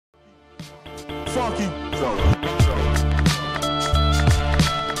fucking go.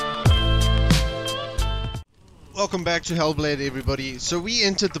 Welcome back to Hellblade, everybody. So we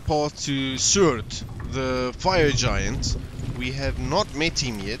entered the path to Surt, the Fire Giant. We have not met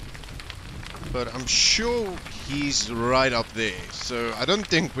him yet, but I'm sure he's right up there. So I don't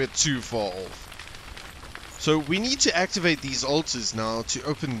think we're too far off. So we need to activate these altars now to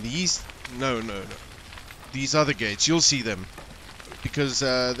open these... No. These other gates. You'll see them. Because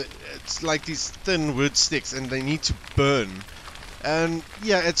it's like these thin wood sticks and they need to burn. And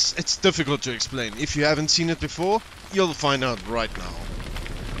yeah, it's difficult to explain. If you haven't seen it before, you'll find out right now.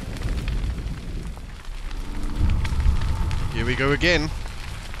 Here we go again.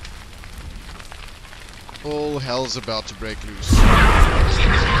 All hell's about to break loose.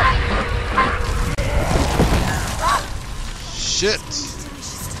 Shit!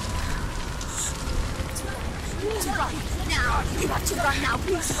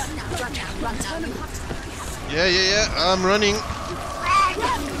 Yeah, I'm running.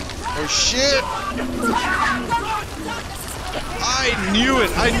 Oh shit! I knew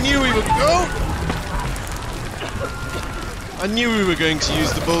it! I knew we would go! I knew we were going to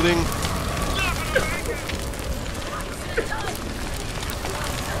use the building.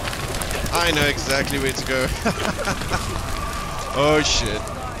 I know exactly where to go. Oh shit.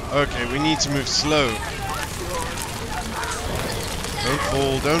 Okay, we need to move slow. Don't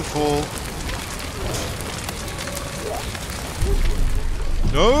fall, don't fall.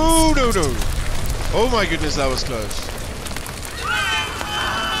 No! Oh my goodness, that was close.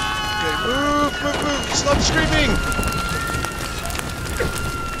 Okay, move! Stop screaming!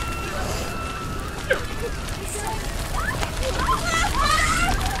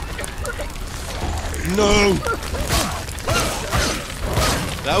 No!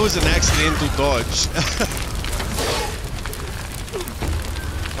 That was an accidental dodge.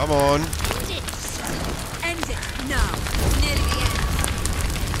 Come on. End it now. Nearly the end.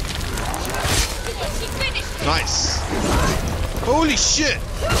 Nice. Holy shit.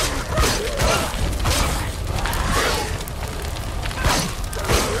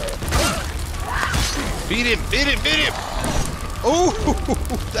 Beat him. Oh,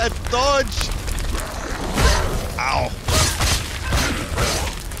 that dodge. Ow.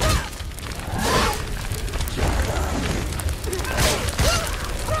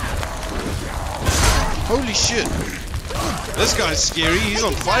 Holy shit! This guy's scary, he's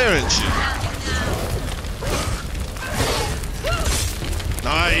on fire and shit.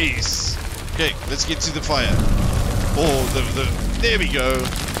 Nice! Okay, let's get to the fire. Oh, there we go.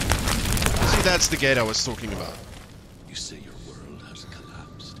 See, that's the gate I was talking about. You say your world has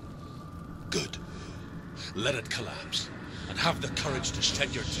collapsed. Good. Let it collapse, and have the courage to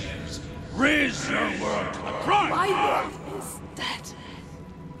shed your tears. Raise your world to the prime! My world is dead.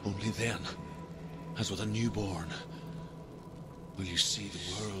 Only then, as with a newborn, will you see the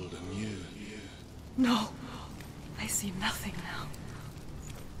world anew. No. I see nothing now.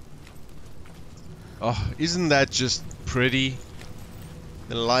 Oh, isn't that just pretty?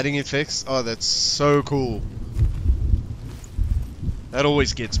 The lighting effects? Oh, that's so cool. That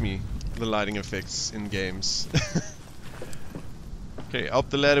always gets me, the lighting effects in games. Okay,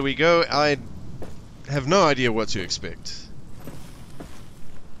 up the ladder we go. I have no idea what to expect.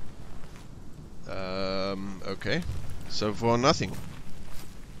 Okay. So far nothing.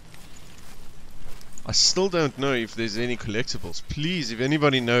 I still don't know if there's any collectibles. Please, if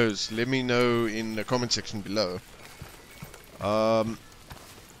anybody knows, let me know in the comment section below. Oh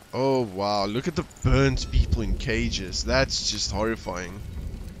wow, look at the burnt people in cages. That's just horrifying.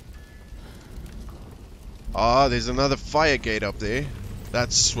 Ah, there's another fire gate up there.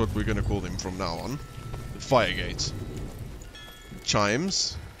 That's what we're gonna call them from now on. The fire gate.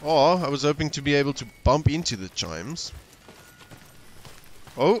 Chimes. Oh, I was hoping to be able to bump into the chimes.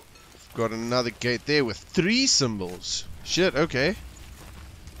 Oh, got another gate there with 3 symbols. Shit, okay.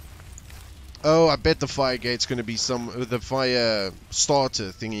 Oh, I bet the fire gate's gonna be the fire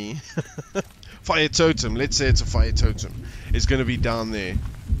starter thingy. Fire totem, let's say it's a fire totem. It's gonna be down there.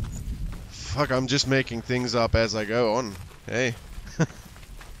 Fuck, I'm just making things up as I go on. Hey.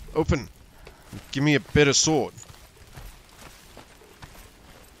 Open. Give me a better sword.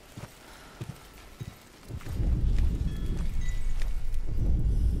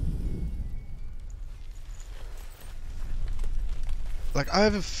 Like, I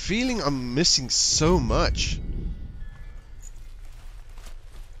have a feeling I'm missing so much.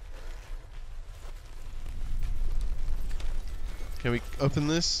 Can we open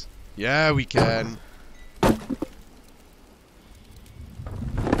this? Yeah, we can.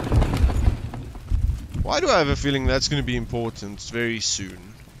 Why do I have a feeling that's going to be important very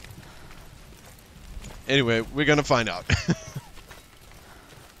soon? Anyway, we're gonna find out.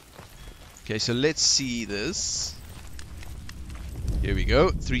 Okay, so let's see this. Here we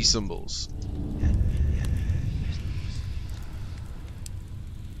go. 3 symbols.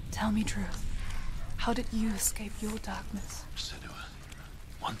 Tell me truth. How did you escape your darkness? Senua,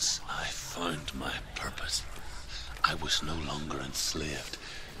 once I found my purpose, I was no longer enslaved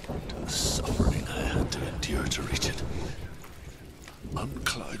to the suffering I had to endure to reach it.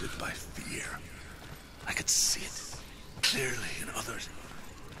 Unclouded by fear, I could see it clearly in others.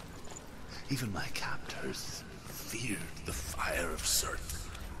 Even my captors feared the fire of Surt.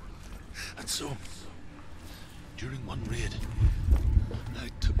 And so, during one raid, I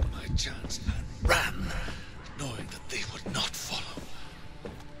took my chance and ran, knowing that they would not follow.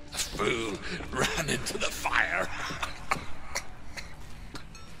 The fool ran into the fire.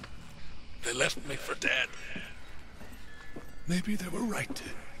 They left me for dead. Maybe they were right to.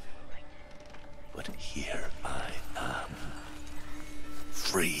 But here I am.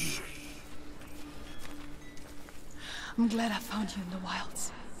 Free. I'm glad I found you in the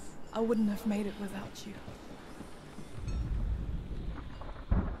wilds. I wouldn't have made it without you.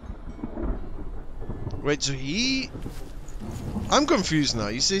 Wait, so I'm confused now.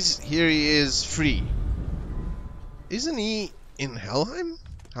 He says here he is free. Isn't he in Helheim?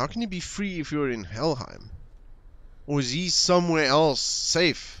 How can you be free if you're in Helheim? Or is he somewhere else,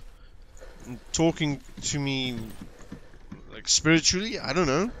 safe? And talking to me, like, spiritually? I don't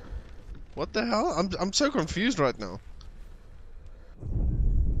know. What the hell? I'm so confused right now.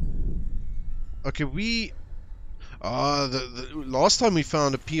 Okay, the last time we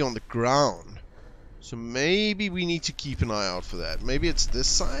found a pea on the ground. So maybe we need to keep an eye out for that. Maybe it's this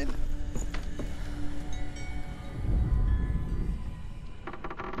side?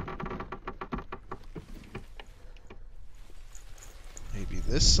 Maybe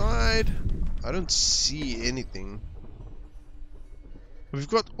this side? I don't see anything. We've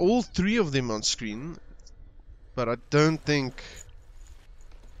got all 3 of them on screen, but I don't think...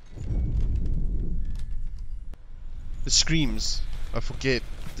 The screams. I forget.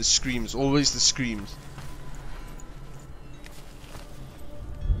 The screams. Always the screams.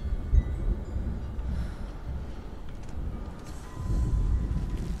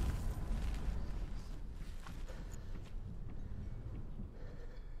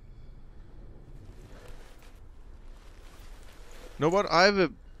 You know what? I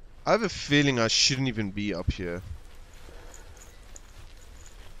have a feeling I shouldn't even be up here.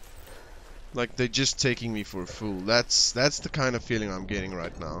 Like, they're just taking me for a fool. That's the kind of feeling I'm getting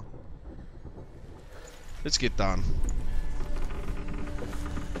right now. Let's get down.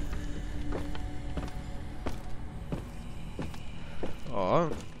 Oh,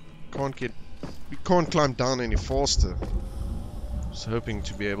 we can't climb down any faster. Just hoping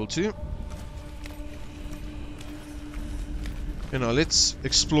to be able to. You know, let's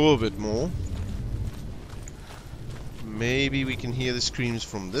explore a bit more. Maybe we can hear the screams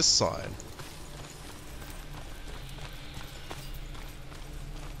from this side.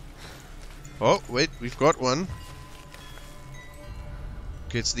 Oh, wait, we've got one.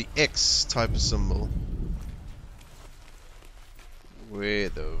 Okay, it's the X type of symbol. Where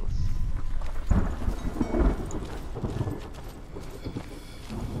though?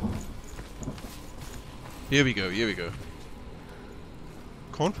 Here we go, here we go.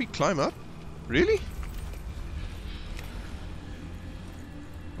 Can't we climb up? Really?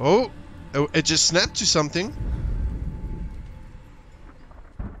 Oh, it just snapped to something.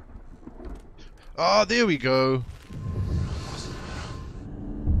 Ah, there we go.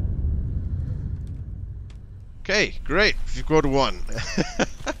 Okay, great. We've got 1.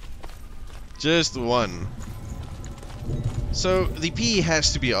 Just 1. So, the P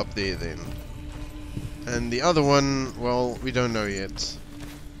has to be up there then. And the other one, well, we don't know yet.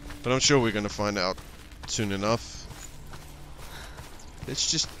 But I'm sure we're going to find out soon enough. Let's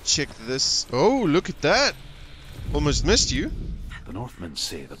just check this. Oh, look at that! Almost missed you. The Northmen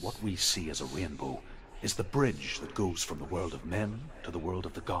say that what we see as a rainbow is the bridge that goes from the world of men to the world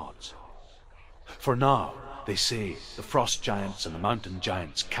of the gods. For now, they say the frost giants and the mountain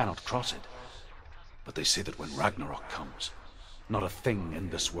giants cannot cross it. But they say that when Ragnarok comes, not a thing in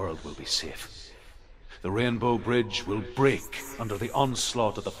this world will be safe. The rainbow bridge will break under the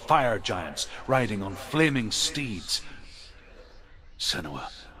onslaught of the fire giants riding on flaming steeds.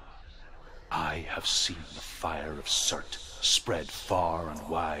 Senua, I have seen the fire of Surt spread far and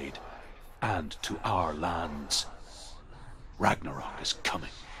wide, and to our lands. Ragnarok is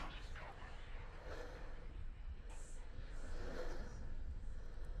coming.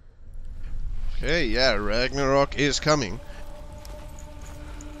 Okay, yeah, Ragnarok is coming.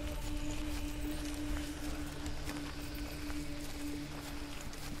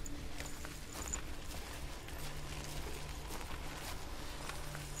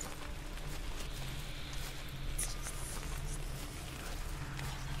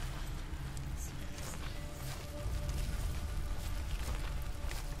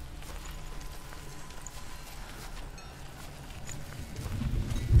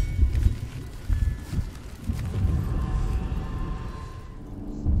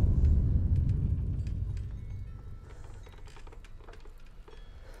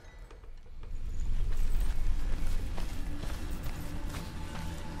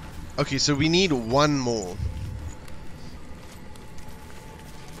 Okay, so we need one more.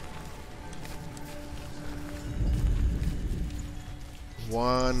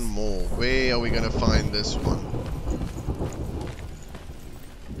 One more. Where are we gonna find this one?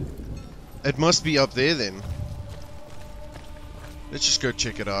 It must be up there then. Let's just go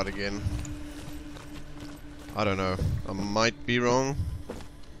check it out again. I don't know. I might be wrong.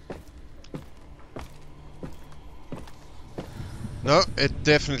 No, it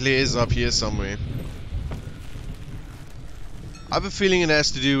definitely is up here somewhere. I have a feeling it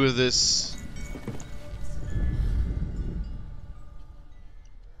has to do with this.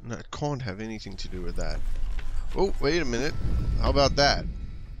 No, it can't have anything to do with that. Oh, wait a minute. How about that?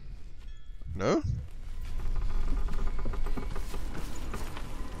 No?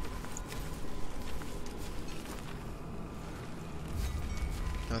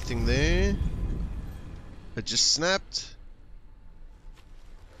 Nothing there. It just snapped.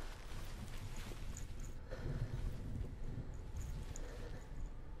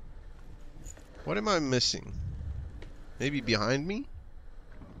 What am I missing? Maybe behind me?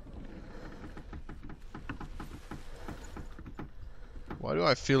 Why do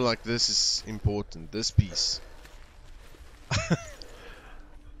I feel like this is important? This piece.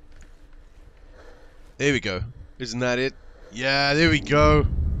 There we go. Isn't that it? Yeah, there we go.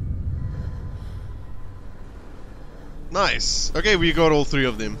 Nice. Okay, we got all three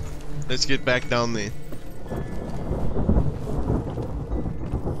of them. Let's get back down there.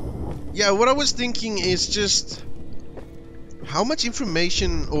 Yeah, what I was thinking is just how much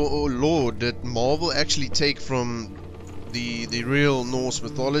information or lore did Marvel actually take from the real Norse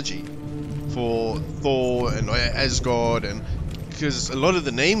mythology for Thor and Asgard, and because a lot of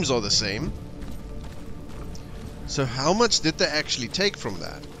the names are the same. So how much did they actually take from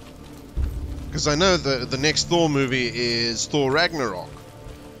that? Because I know the next Thor movie is Thor Ragnarok,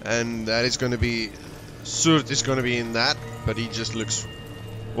 and that is going to be Surt is going to be in that, but he just looks,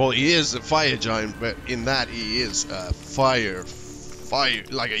 well, he is a fire giant, but in that he is a fire,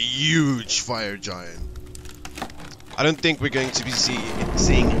 like a huge fire giant. I don't think we're going to be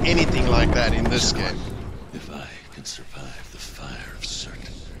seeing anything like that in this game. If I can survive the fire of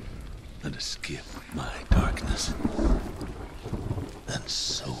Surt and escape my darkness, then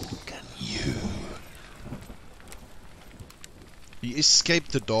so can you. He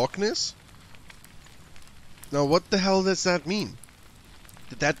escaped the darkness? Now what the hell does that mean?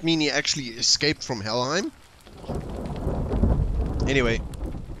 Did that mean he actually escaped from Helheim? Anyway.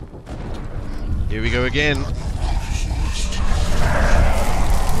 Here we go again.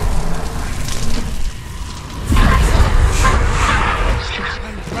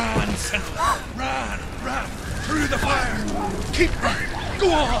 Run, Senua! Run! Through the fire! Keep running!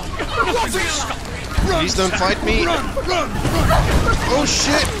 Go on! Nothing will stop me! Run! Please don't fight me! Run! Oh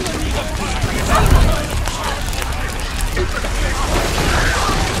shit!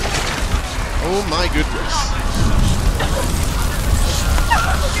 Oh my goodness!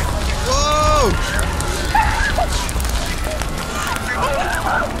 Whoa!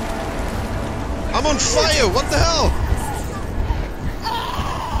 I'm on fire! What the hell?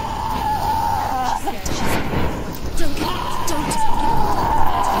 Don't.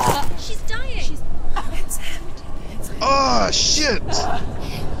 She's dying. It's empty. Oh shit!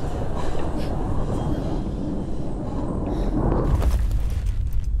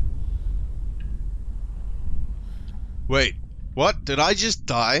 Wait, what? Did I just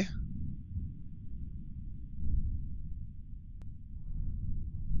die?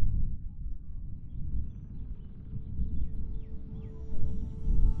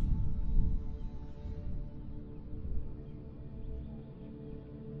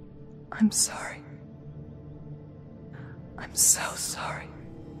 I'm sorry. I'm so sorry.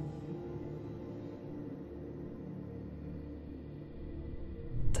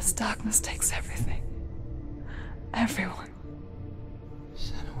 This darkness takes everything. Everyone.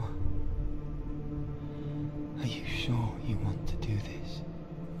 Senua, are you sure you want to do this?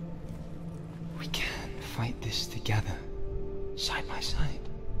 We can fight this together, side by side.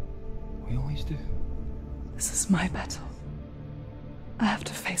 We always do. This is my battle. I have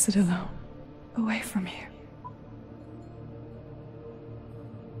to face it alone, away from here.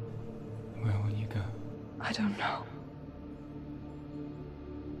 Where will you go? I don't know.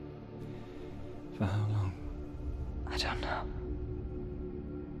 For how long? I don't know.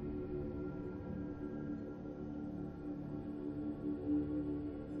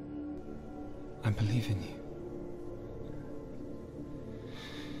 I believe in you.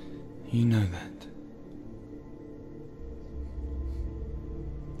 You know that.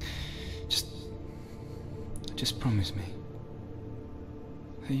 Just promise me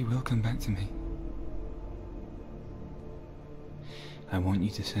that you will come back to me. I want you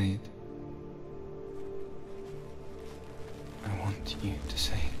to say it. I want you to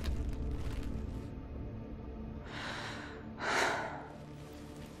say it.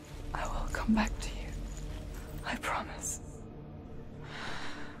 I will come back to you. I promise.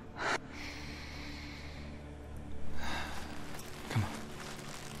 Come on.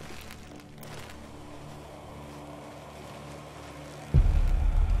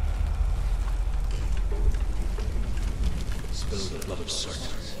 Spill the blood of Surt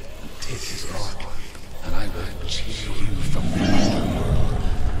and take his mark, and I will cheer you from the world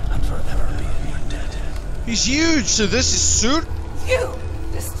and forever be in your debt. He's huge, so this is Surt? You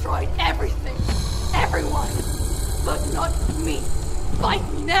destroyed everything, everyone, but not me. Fight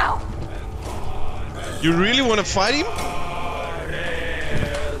me now. You really want to fight him?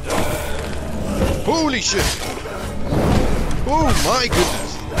 Holy shit! Oh my goodness!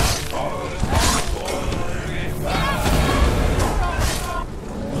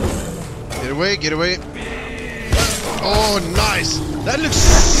 Get away, get away! Oh, nice! That looks...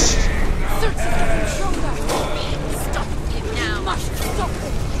 Surt's stronger. Stop him now. You must stop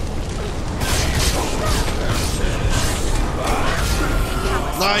him.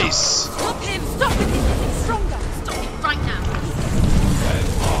 Nice! Stop him. Stop him. He's getting stronger. Stop him right now.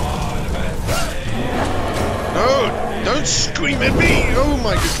 No! Don't scream at me! Oh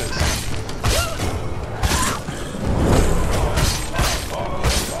my goodness!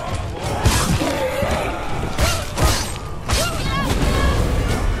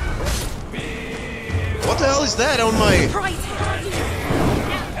 What the hell is that on my...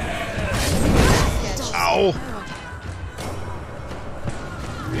 Ow!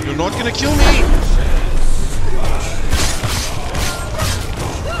 You're not gonna kill me!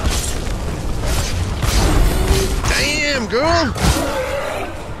 Damn, girl!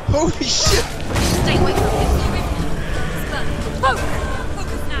 Holy shit! Stay away from him. Focus.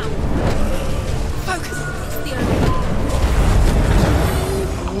 Focus now. Focus. It's the only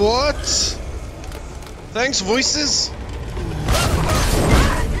way. What? Thanks, voices.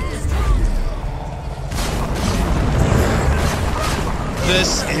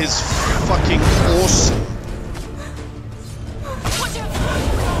 This is fucking awesome. Watch out.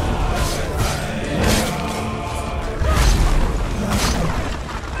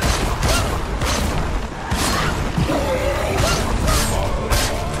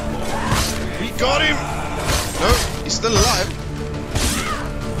 We got him! No, he's still alive.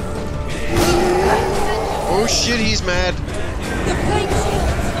 Oh shit, he's mad. The flame shield.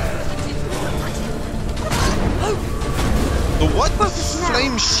 The what? The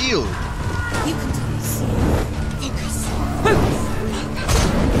flame shield. You can do this. Focus. Focus.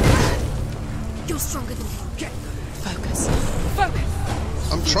 You're stronger than him. Focus. Focus.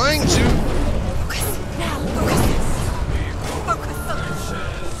 I'm trying to. Focus. Now. Focus. Focus. Focus.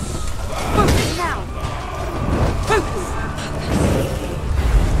 Focus now. Focus.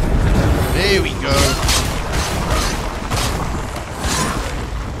 There we go.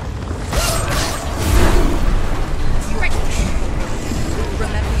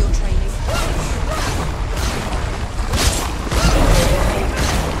 Remember your training.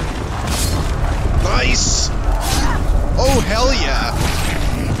 Nice! Oh, hell yeah!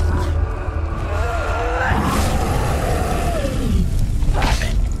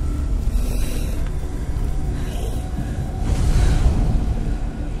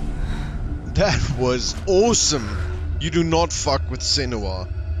 That was awesome! You do not fuck with Senua.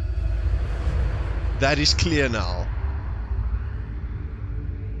 That is clear now.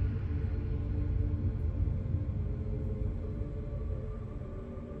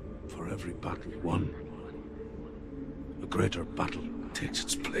 For every battle won, a greater battle takes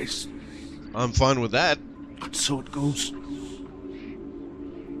its place. I'm fine with that. And so it goes.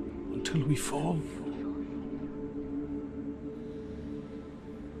 Until we fall.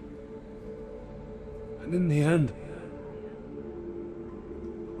 And in the end,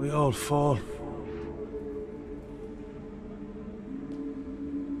 we all fall.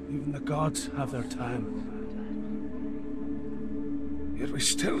 Even the gods have their time. Yet we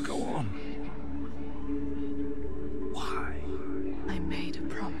still go on. Why? I made a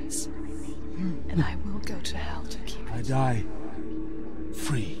promise, and I will go to hell to keep it. I die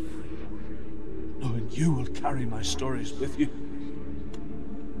free, knowing you will carry my stories with you.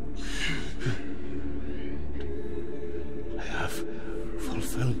 I have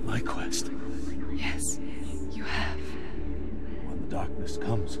fulfilled my quest. Yes, you have. When the darkness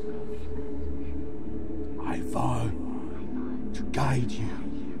comes, I vow to guide you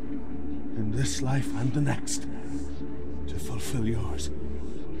in this life and the next to fulfill yours.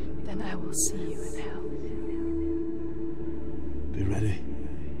 Then I will see you in hell. Be ready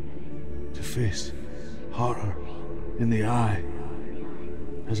to face horror in the eye,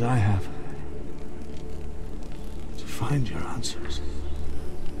 as I have. To find your answers.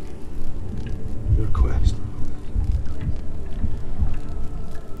 Your quest.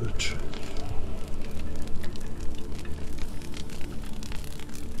 The truth.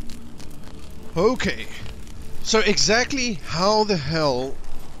 Okay. So exactly how the hell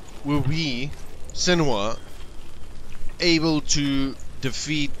were we, Senua, able to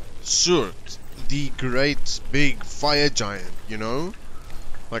defeat Surt, the great big fire giant, you know?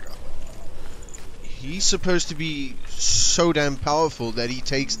 Like, he's supposed to be so damn powerful that he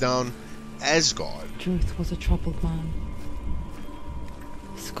takes down Asgard. Druth was a troubled man.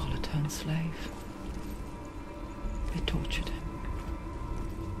 Scholar turned slave. They tortured him.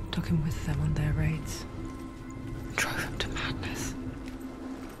 Took him with them on their raids. Drove him to madness.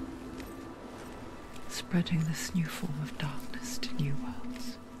 Spreading this new form of darkness to new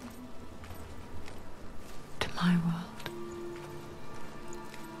worlds. To my world.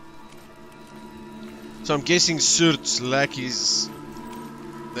 So I'm guessing Surt's lackeys,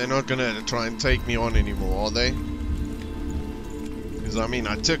 they're not gonna try and take me on anymore, are they? Because I mean,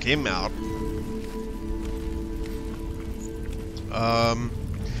 I took him out.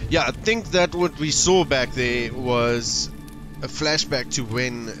 Yeah, I think that what we saw back there was a flashback to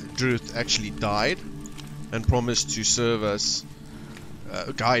when Druth actually died and promised to serve us,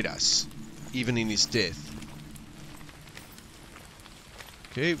 guide us, even in his death.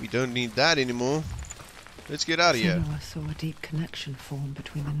 Okay, we don't need that anymore. Let's get out of here. Senua saw a deep connection form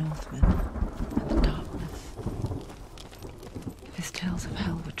between the Northmen and the darkness. If his tales of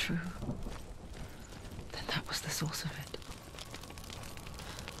hell were true, then that was the source of it.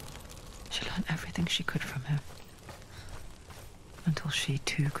 She learned everything she could from him, until she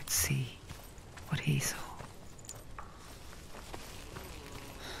too could see what he saw.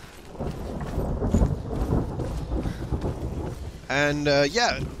 And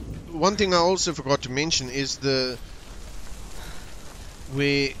yeah, one thing I also forgot to mention is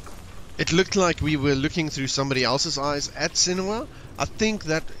where it looked like we were looking through somebody else's eyes at Senua. I think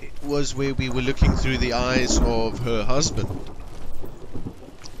that was where we were looking through the eyes of her husband,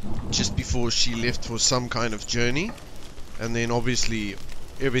 just before she left for some kind of journey, and then obviously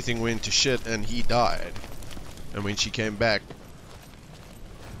everything went to shit and he died, and when she came back,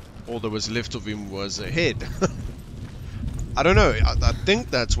 all that was left of him was a head. I don't know, I think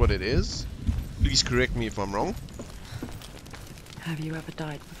that's what it is. Please correct me if I'm wrong. Have you ever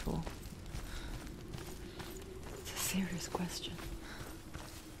died before? It's a serious question.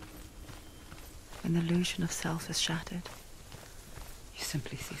 When the illusion of self is shattered, you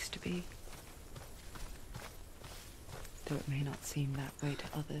simply cease to be. Though it may not seem that way to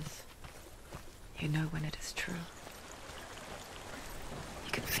others, you know when it is true.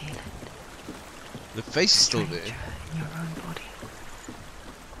 You can feel it. The face is still there. In your own body.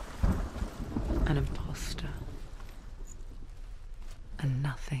 An imposter. And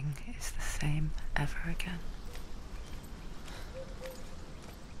nothing is the same ever again.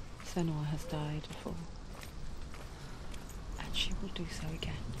 Senua has died before. And she will do so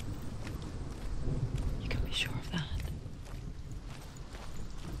again. You can be sure of that.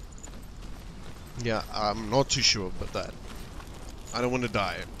 Yeah, I'm not too sure about that. I don't want to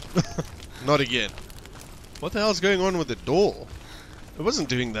die. Not again. What the hell's going on with the door? It wasn't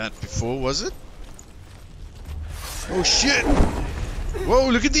doing that before, was it? Oh shit! Whoa,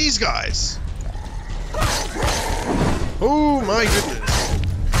 look at these guys! Oh my goodness!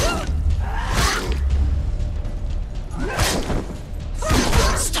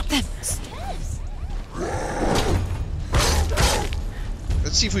 Stop them!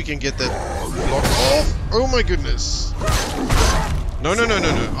 Let's see if we can get that block off. Oh my goodness! No, no, no,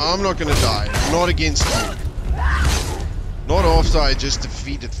 no, no. I'm not gonna die. Not against you. Not after I just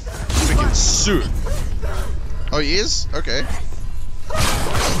defeated freaking Surt. Oh, he is? Okay.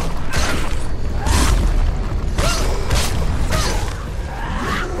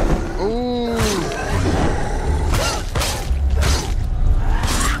 Oh.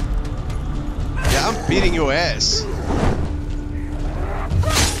 Yeah, I'm beating your ass.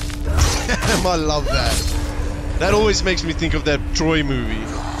 I love that. That always makes me think of that Troy movie.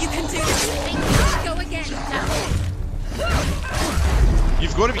 You can do this! Go again!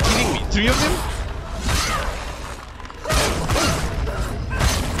 You've got to be kidding me. 3 of them?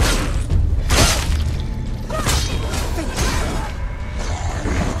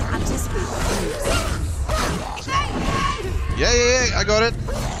 Yeah, I got it.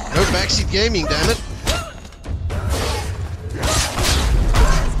 No backseat gaming, damn it.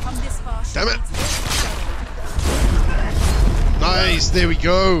 Come this there we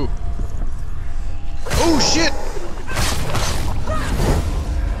go. Oh shit!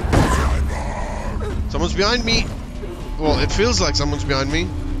 Someone's behind me. Well, it feels like someone's behind me.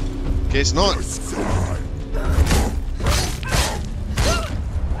 Guess not.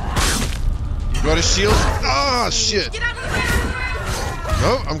 You got a shield? Ah, shit.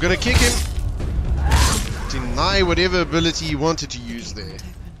 No, I'm gonna kick him. Deny whatever ability he wanted to use there.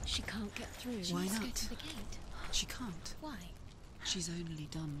 She can't get through. Why Let's not? go to the gate. She can't. Why? She's only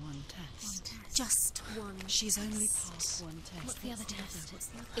done one test. Just one. She's only passed one test. What's the other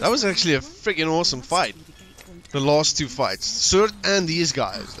test? That was actually a freaking awesome fight. The last two fights. Surt and these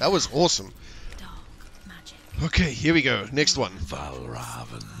guys. That was awesome. Dark magic. Okay, here we go. Next one.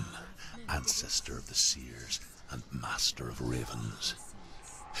 Valravan, ancestor of the seers and master of ravens.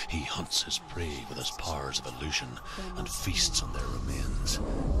 He hunts his prey with his powers of illusion and feasts on their remains.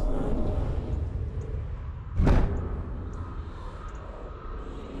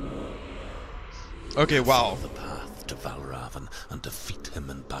 Okay, wow. Follow the path to Valravan and defeat him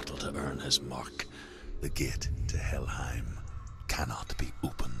in battle to earn his mark. The gate to Helheim cannot be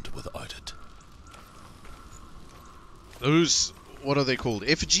opened without it. Those, what are they called?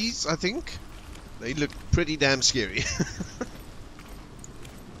 Effigies, I think? They look pretty damn scary.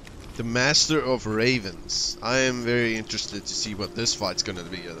 The Master of Ravens. I am very interested to see what this fight's gonna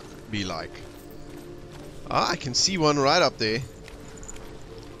be like. Ah, I can see one right up there.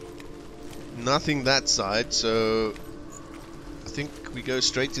 Nothing that side, so I think we go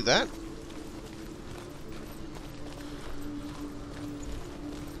straight to that.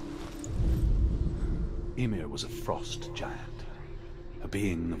 Ymir was a frost giant, a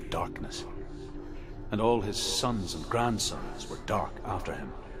being of darkness, and all his sons and grandsons were dark after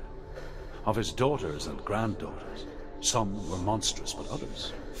him. Of his daughters and granddaughters, some were monstrous, but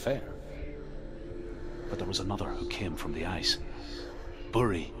others fair. But there was another who came from the ice,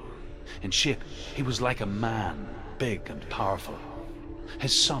 Buri. In shape, he was like a man, big and powerful.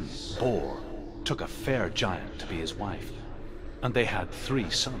 His son, Bor, took a fair giant to be his wife, and they had 3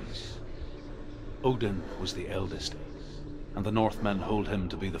 sons. Odin was the eldest, and the Northmen hold him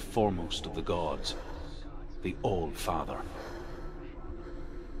to be the foremost of the gods, the All-Father.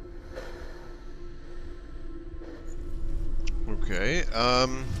 Okay,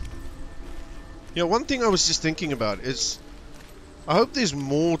 yeah, one thing I was just thinking about is I hope there's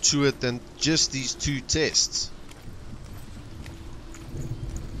more to it than just these 2 tests.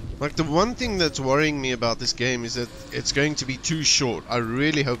 Like, the one thing that's worrying me about this game is that it's going to be too short. I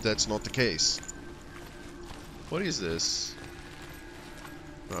really hope that's not the case. What is this?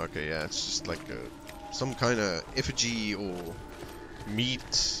 Okay, yeah, it's just like some kind of effigy or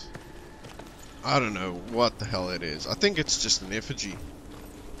meat. I don't know what the hell it is. I think it's just an effigy.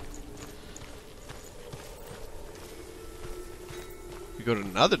 We got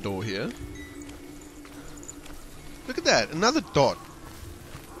another door here. Look at that, another dot.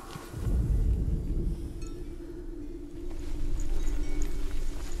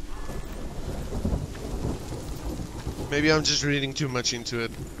 Maybe I'm just reading too much into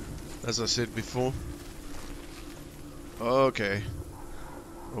it, as I said before. Okay.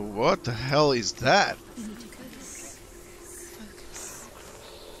 What the hell is that?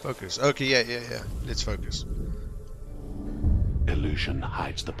 Focus. Okay, yeah. Let's focus. Illusion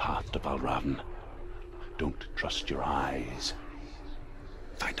hides the path to Valravan. Don't trust your eyes.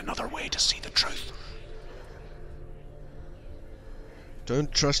 Find another way to see the truth.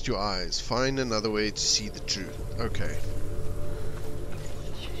 Don't trust your eyes. Find another way to see the truth. Okay.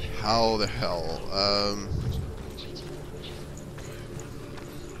 How the hell?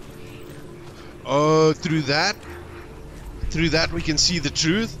 Oh, through that? Through that we can see the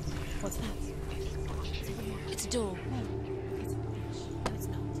truth? What's that? It's a door. No, it's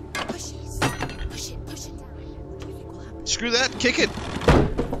not. Push it. Push it down. Screw that, kick it!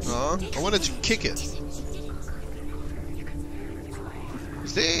 Oh, I wanted to kick it.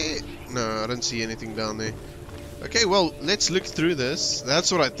 Is there... No, I don't see anything down there. Okay, well, let's look through this.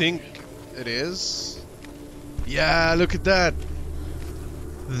 That's what I think it is. Yeah, look at that.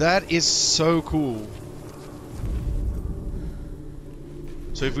 That is so cool.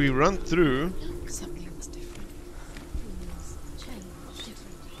 So if we run through... Something was different.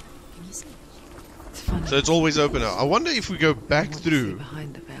 Can you see? It's funny. So it's always open now. I wonder if we go back We want to see through.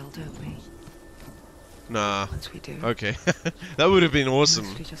 behind the veil, don't we? Nah. Once we do, Okay. That would have been awesome.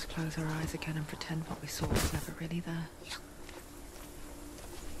 we just close our eyes again and pretend what we saw was never really there.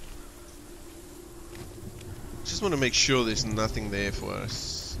 Just want to make sure there's nothing there for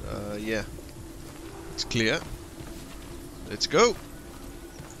us. Yeah. It's clear. Let's go.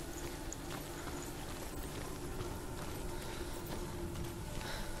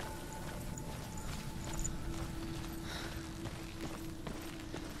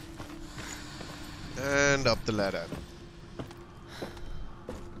 and up the ladder.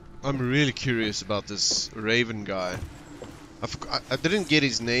 I'm really curious about this Raven guy. I didn't get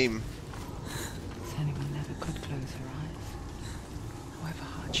his name. Senua never could close her eyes, however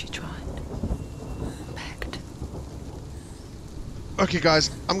hard she tried. Begged. Okay guys,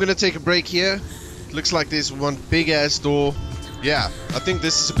 I'm gonna take a break here. Looks like there's one big ass door. Yeah, I think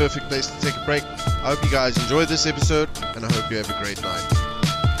this is a perfect place to take a break. I hope you guys enjoyed this episode, and I hope you have a great night.